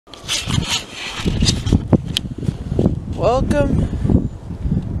Welcome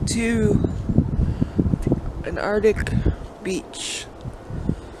to an Arctic beach.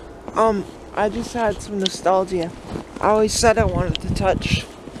 I just had some nostalgia. I always said I wanted to touch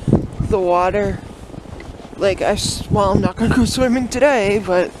the water. Well, I'm not gonna go swimming today,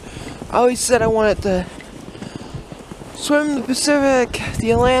 but I always said I wanted to swim the Pacific,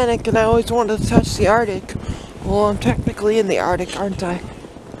 the Atlantic, and I always wanted to touch the Arctic. Well, I'm technically in the Arctic, aren't I?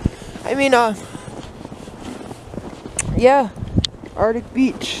 I mean, yeah, Arctic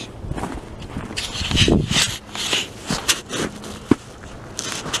beach.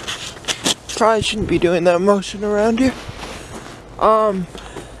 Probably shouldn't be doing that motion around here.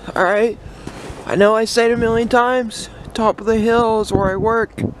 Alright. I know I say it a million times. Top of the hill is where I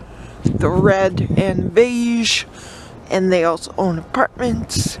work. The red and beige. And they also own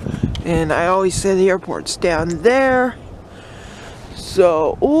apartments. And I always say the airport's down there.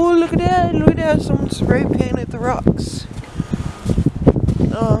 So, oh, look at that, someone spray painted the rocks.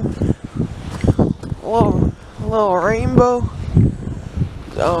 A little rainbow.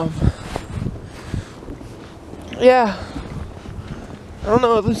 Yeah. I don't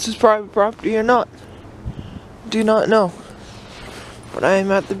know if this is private property or not. Do not know. But I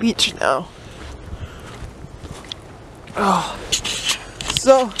am at the beach now. Oh.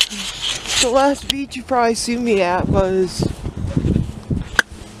 So, the last beach you probably seen me at was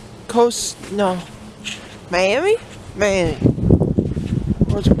Miami?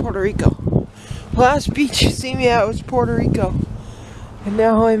 Or was it Puerto Rico? The last beach you see me at was Puerto Rico. And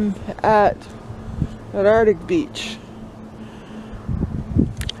now I'm at an Arctic beach.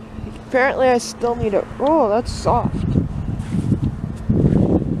 Apparently I still need a... Oh, that's soft.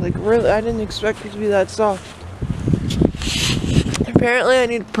 Like, really, I didn't expect it to be that soft. Apparently I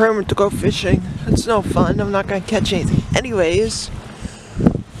need a permit to go fishing. It's no fun. I'm not gonna catch anything. Anyways,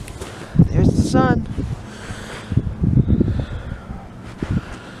 there's the sun.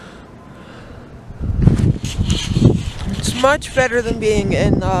 It's much better than being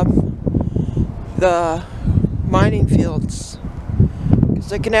in the mining fields.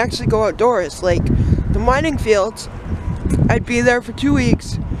 Because I can actually go outdoors. Like, the mining fields, I'd be there for 2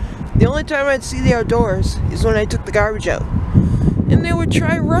 weeks. The only time I'd see the outdoors is when I took the garbage out. And they would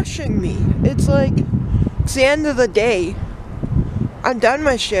try rushing me. It's like, it's the end of the day. I'm done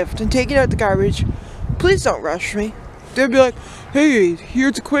my shift and taking out the garbage. Please don't rush me. They'd be like, hey,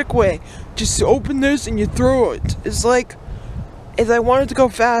 here's a quick way. Just open this and you throw it. It's like, if I wanted to go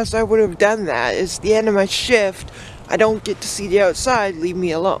fast, I would have done that. It's the end of my shift. I don't get to see the outside. Leave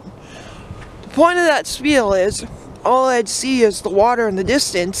me alone. The point of that spiel is, all I'd see is the water in the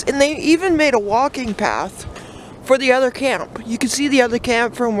distance. And they even made a walking path for the other camp. You can see the other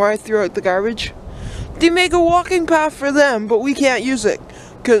camp from where I threw out the garbage. They make a walking path for them, but we can't use it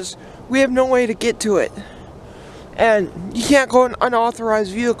because we have no way to get to it. And you can't go in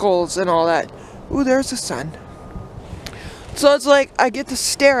unauthorized vehicles and all that. Ooh, there's the sun. So it's like I get to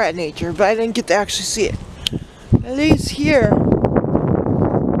stare at nature, but I didn't get to actually see it. At least here,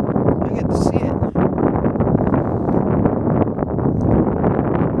 I get to see it.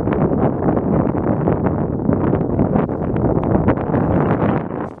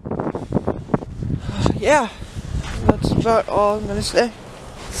 Yeah, that's about all I'm gonna say.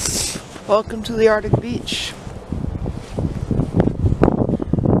 Welcome to the Arctic beach.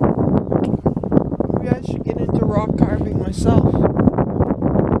 Maybe I should get into rock carving myself.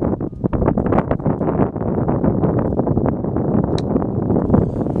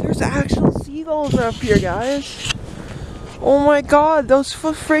 There's actual seagulls up here, guys. Oh my god, those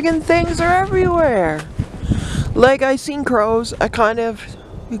friggin' things are everywhere. Like, I seen crows. I kind of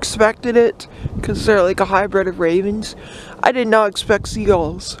expected it because they're like a hybrid of ravens. I did not expect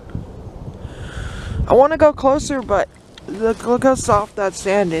seagulls. I want to go closer, but look how soft that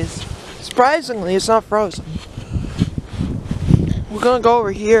sand is. Surprisingly, it's not frozen. We're gonna go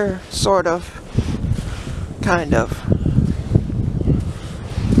over here, sort of. Kind of.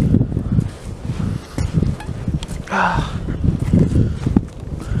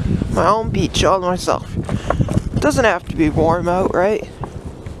 My own beach all to myself. Doesn't have to be warm out, right?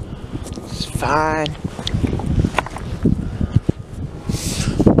 It's fine.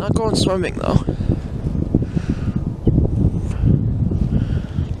 Not going swimming though.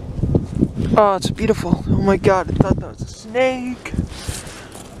 Oh, it's beautiful. Oh my god, I thought that was a snake.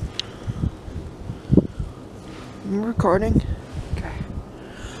 I'm recording.